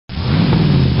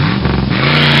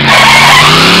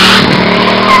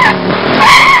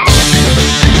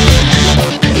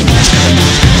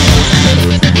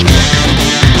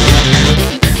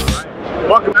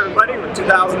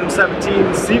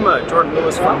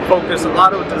from Focus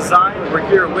Auto Design. We're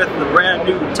here with the brand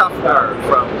new Tough Guard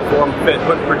from FormFit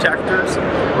Hood Protectors.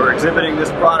 We're exhibiting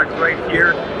this product right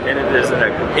here, and it is an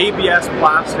ABS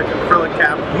plastic acrylic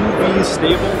cap, UV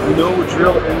stable, no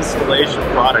drill installation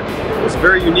product. It's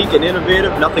very unique and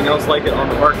innovative, nothing else like it on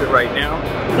the market right now.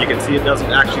 You can see it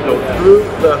doesn't actually go through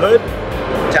the hood.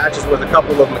 Attaches with a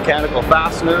couple of mechanical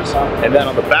fasteners, and then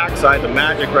on the back side, the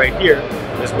magic right here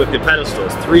is with the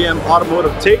pedestals. 3M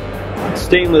automotive tape,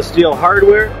 stainless steel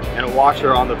hardware, and a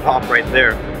washer on the top right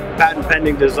there. Patent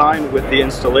pending design with the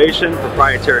installation,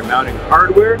 proprietary mounting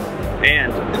hardware,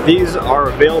 and these are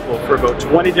available for about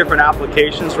 20 different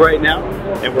applications right now,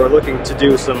 and we're looking to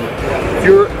do some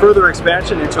further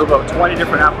expansion into about 20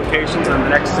 different applications in the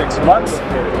next 6 months.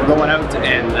 We're going out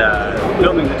and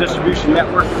building the distribution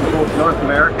network in both North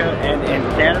America and in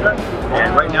Canada,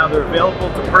 and right now they're available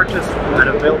to purchase and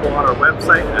available on our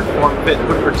website at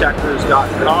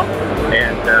formfithoodprotectors.com.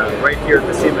 And right here at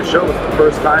the Sema show is the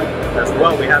first time as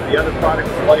well. We have the other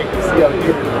products like you can see out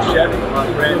here in the Chevy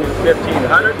on brand new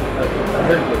 1500.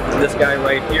 And this guy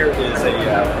right here is a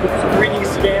 3D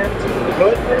scanned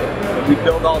hood. We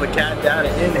build all the CAD data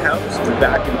in-house. We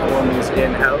vacuum form these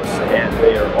in-house, and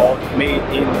they are all made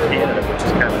in Canada, which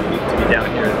is kind of neat to be down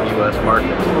here in the US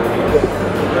market.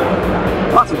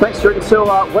 Awesome, thanks Jordan. So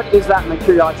what is that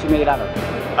material actually made out of?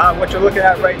 What you're looking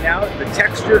at right now, the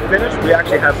textured finish, we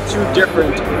actually have two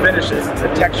different finishes. It's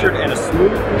a textured and a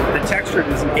smooth. The textured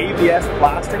is an ABS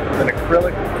plastic with an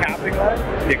acrylic capping on it.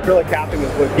 The acrylic capping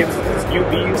is what gives it this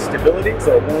UV stability,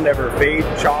 so it won't ever fade,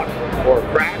 chalk, or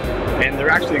crack. And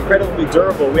they're actually incredibly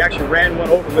durable. We actually ran one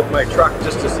over with my truck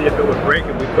just to see if it would break,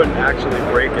 and we couldn't actually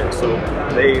break it. So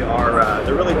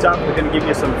they're really tough. They're going to give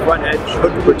you some front edge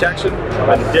hood protection,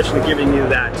 in addition to giving you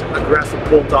that aggressive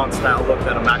bolt-on style look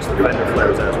that'll match the fender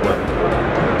flares as well.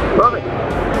 Perfect.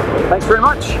 Thanks very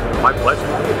much. My pleasure.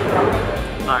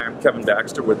 Hi, I'm Kevin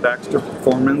Baxter with Baxter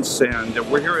Performance, and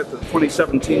we're here at the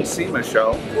 2017 Sema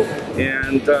show,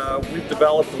 and we've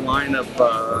developed a line of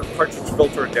cartridge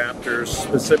filter adapters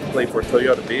specifically for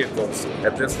Toyota vehicles.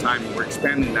 At this time, we're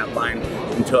expanding that line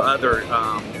into other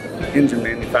engine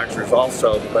manufacturers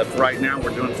also, but right now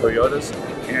we're doing Toyotas,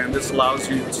 and this allows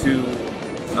you to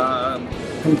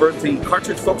convert the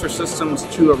cartridge filter systems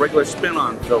to a regular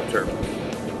spin-on filter.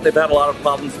 They've had a lot of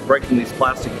problems breaking these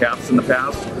plastic caps in the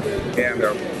past, and they're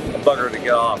a bugger to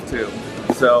get off too.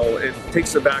 So it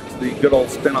takes it back to the good old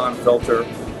spin-on filter,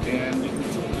 and you can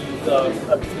use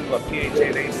up to a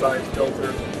PH8A size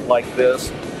filter like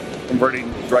this,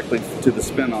 converting directly to the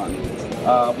spin-on.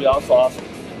 We also offer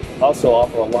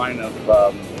a line of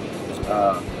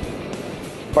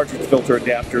cartridge filter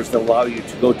adapters that allow you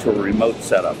to go to a remote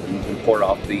setup, and you can port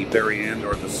off the very end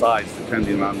or the sides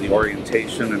depending on the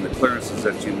orientation and the clearances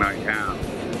that you might have.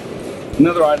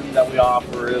 Another item that we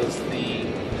offer is the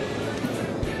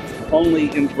only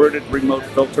inverted remote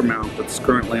filter mount that's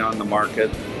currently on the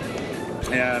market,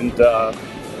 and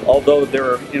although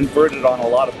they're inverted on a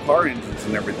lot of car engines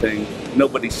and everything,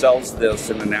 nobody sells this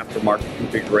in an aftermarket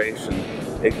configuration.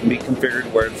 It can be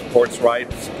configured where it supports right,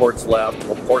 supports left,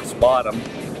 or ports bottom,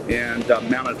 and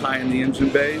mounted high in the engine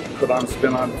bay, put on a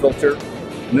spin-on filter,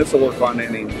 and this will work on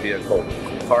any vehicle,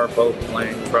 car, boat,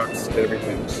 plane, trucks,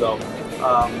 everything. So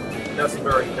that's a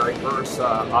very diverse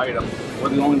item. We're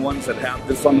the only ones that have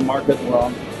this on the market.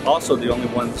 We're also the only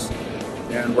ones,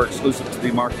 and we're exclusive to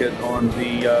the market on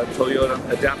the Toyota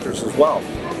adapters as well.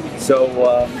 So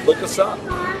look us up,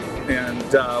 and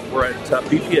we're at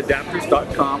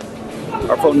bpadapters.com.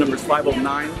 Our phone number is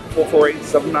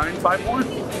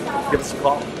 509-448-7951. Give us a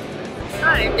call.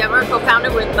 Hi, I'm Deborah,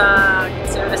 co-founder with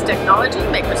Service Technology,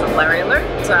 makers of Larry Alert.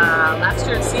 Last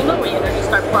year at Sema, we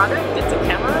introduced our product. It's a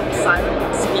camera,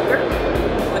 silent speaker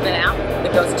with an app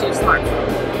that goes to your smartphone.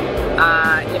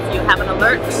 If you have an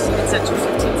alert, it sends you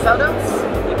 15 photos.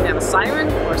 You can have a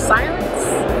siren or silence.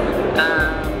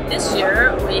 This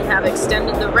year, we have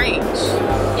extended the range.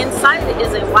 Inside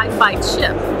is a Wi-Fi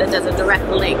chip that does a direct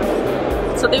link.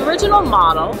 So the original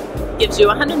model gives you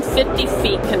 150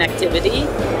 feet connectivity,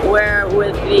 where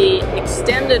with the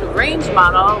extended range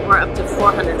model, we're up to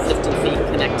 450 feet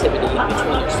connectivity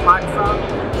between your smartphone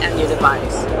and your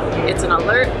device. It's an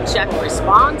alert, check,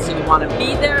 respond, so you want to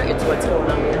be there. It's what's going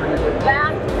on behind your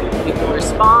back. You can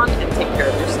respond and take care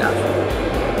of your stuff.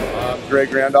 I'm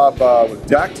Greg Randolph with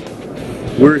DECT.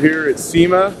 We're here at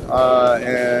Sema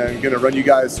and going to run you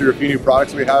guys through a few new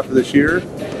products we have for this year.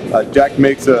 DECT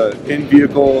makes an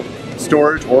in-vehicle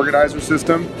storage organizer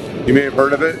system. You may have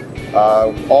heard of it.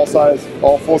 All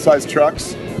full-size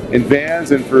trucks and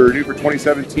vans, and new for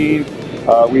 2017,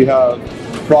 we have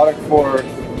product for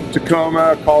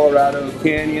Tacoma, Colorado,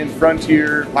 Canyon,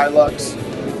 Frontier, Hilux,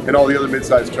 and and all the other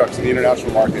mid-sized trucks in the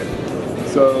international market.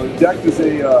 So decked is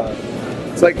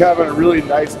it's like having a really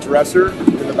nice dresser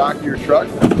in the back of your truck.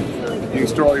 You can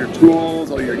store all your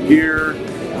tools, all your gear,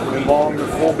 in long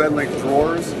full bed length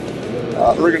drawers.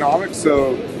 Ergonomics,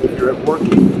 so if you're at work,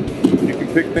 you can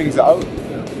pick things out,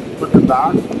 put them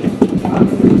back,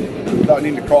 without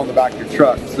needing to crawl in the back of your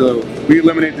truck. So we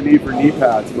eliminate the need for knee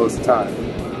pads most of the time.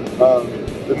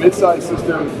 The mid-size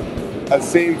system has the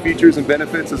same features and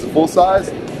benefits as a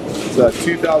full-size. It's a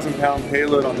 2,000 pound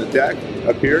payload on the deck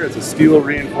up here. It's a steel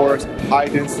reinforced, high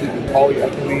density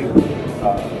polyethylene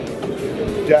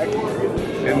deck.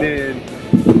 And then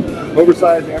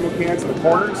oversized ammo cans in the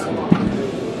corners.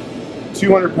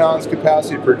 200 pounds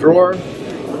capacity per drawer.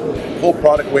 The whole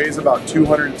product weighs about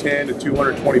 210 to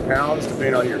 220 pounds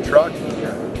depending on your truck.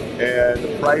 And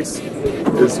the price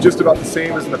is just about the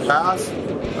same as in the past.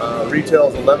 Retail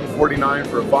is $11.49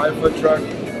 for a 5-foot truck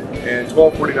and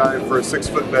 $12.49 for a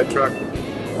 6-foot bed truck.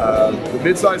 The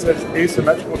midsize has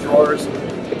asymmetrical drawers.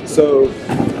 So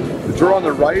the drawer on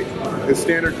the right is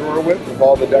standard drawer width with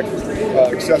all the deck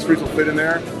accessories will fit in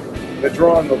there. The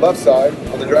drawer on the left side,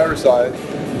 on the driver's side,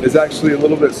 is actually a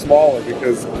little bit smaller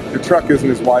because your truck isn't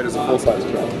as wide as a full-size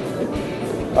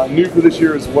truck. New for this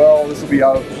year as well, this will be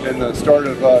out in the start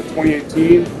of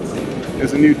 2018,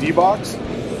 is a new D-Box.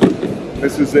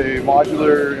 This is a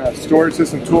modular storage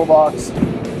system toolbox.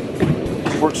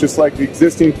 Works just like the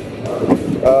existing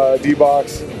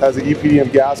D-Box. Has an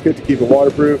EPDM gasket to keep it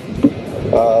waterproof.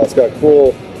 It's got a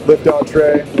cool lift-out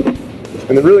tray.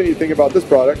 And the really neat thing about this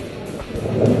product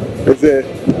is that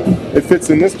it fits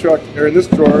in this truck, or in this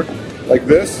drawer, like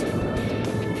this,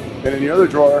 and in the other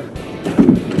drawer,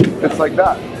 it's like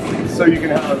that. So you can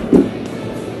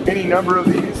have any number of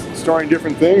these storing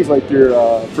different things, like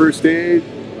your first aid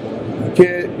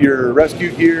kit, your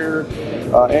rescue gear,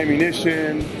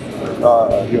 ammunition,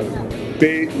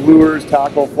 bait, lures,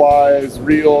 tackle, flies,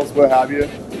 reels, what have you.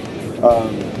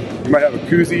 You might have a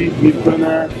koozie you need to put in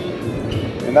there,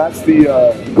 and that's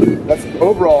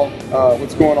overall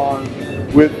what's going on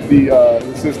with the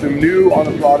system. New on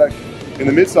the product in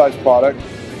the mid-size product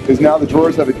is now the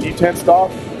drawers have a detent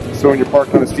stop, so when you're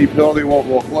parked on a steep hill they won't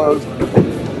roll closed.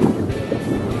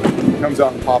 It comes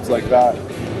out and pops like that.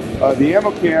 The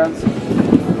ammo cans,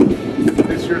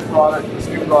 this year's product, this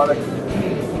new product,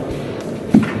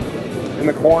 in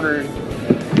the corner,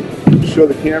 show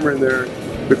the camera in there,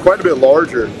 they're quite a bit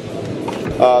larger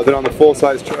than on the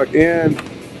full-size truck. And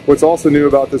what's also new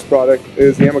about this product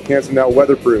is the ammo cans are now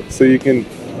weatherproof, so you can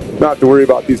not have to worry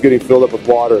about these getting filled up with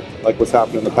water like what's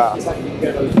happened in the past.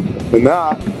 And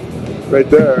that, right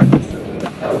there,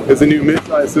 is a new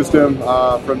mid-size system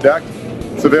from Deck.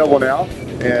 It's available now,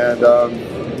 and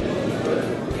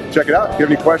check it out. If you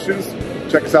have any questions,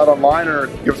 check us out online or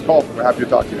give us a call. We're happy to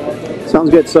talk to you. Sounds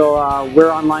good. So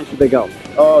where online should they go?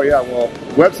 Oh yeah, well,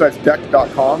 website's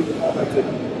deck.com.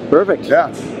 Perfect.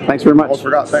 Yeah. Thanks very much. Almost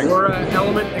forgot. Thanks. We're an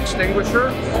element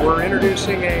extinguisher. We're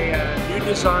introducing a new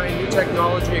design, new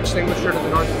technology extinguisher to the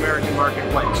North American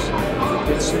marketplace.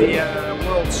 It's the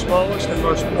world's smallest and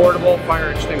most portable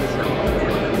fire extinguisher.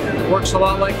 It works a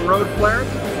lot like a road flare.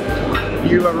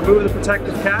 You remove the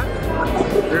protective cap.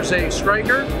 There's a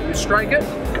striker. You strike it,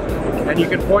 and you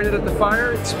can point it at the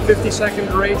fire. It's 50-second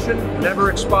duration, never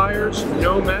expires,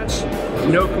 no mess,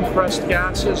 no compressed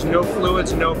gases, no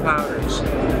fluids, no powders.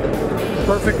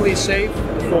 Perfectly safe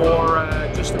for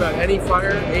just about any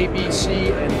fire, A, B, C,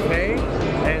 and K,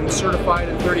 and certified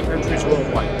in 30 countries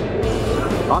worldwide.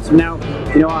 Awesome. Now,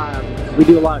 you know, we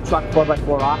do a lot of truck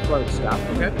 4x4 off-road stuff.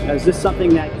 Okay. Is this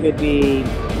something that could be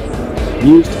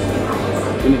used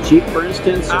in a Jeep, for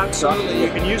instance? Absolutely, you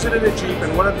can use it in a Jeep,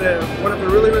 and one of the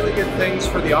really good things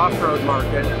for the off-road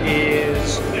market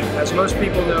is, as most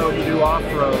people know who do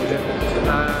off-road,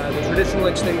 the traditional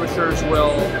extinguishers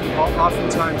will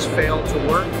oftentimes fail to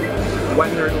work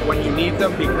when you need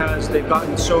them because they've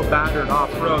gotten so battered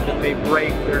off-road that they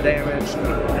break, they're damaged.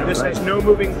 This has no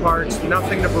moving parts,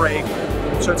 nothing to break.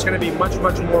 So it's going to be much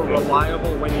more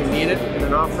reliable when you need it in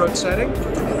an off-road setting.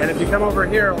 And if you come over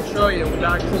here, I'll show you. We've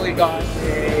actually got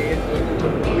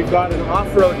an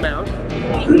off-road mount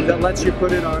that lets you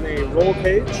put it on a roll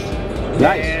cage.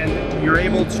 Nice. And you're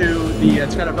able to,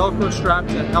 it's got a Velcro strap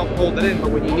that help hold it in, but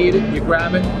when you need it, you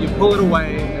grab it, you pull it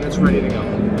away, and it's ready to go.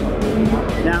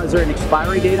 Now, is there an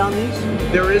expiry date on these?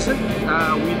 There isn't.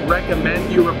 We'd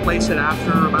recommend you replace it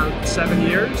after about 7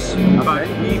 years, but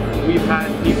we've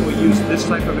had people use this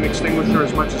type of an extinguisher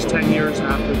as much as 10 years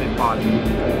after they bought it.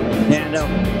 And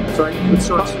So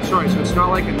it's not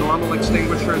like a normal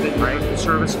extinguisher that you have to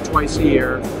service it twice a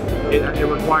year. It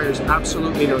requires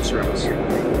absolutely no service.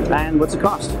 And what's the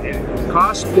cost?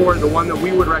 Cost for the one that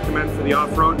we would recommend for the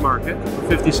off-road market,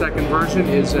 the 50-second version,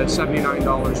 is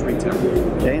 $79 retail.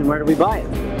 Okay, and where do we buy it?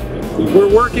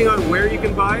 We're working on where you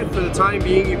can buy it. For the time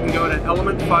being, you can go to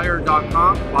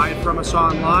elementfire.com, buy it from us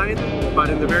online, but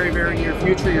in the very, very near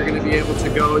future, you're going to be able to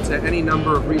go to any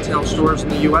number of retail stores in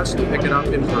the US and pick it up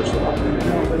in person.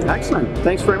 Excellent.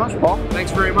 Thanks very much, Paul.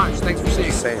 Thanks very much. Thanks for seeing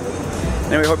us.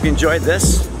 Anyway, hope you enjoyed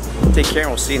this. Take care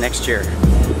and we'll see you next year.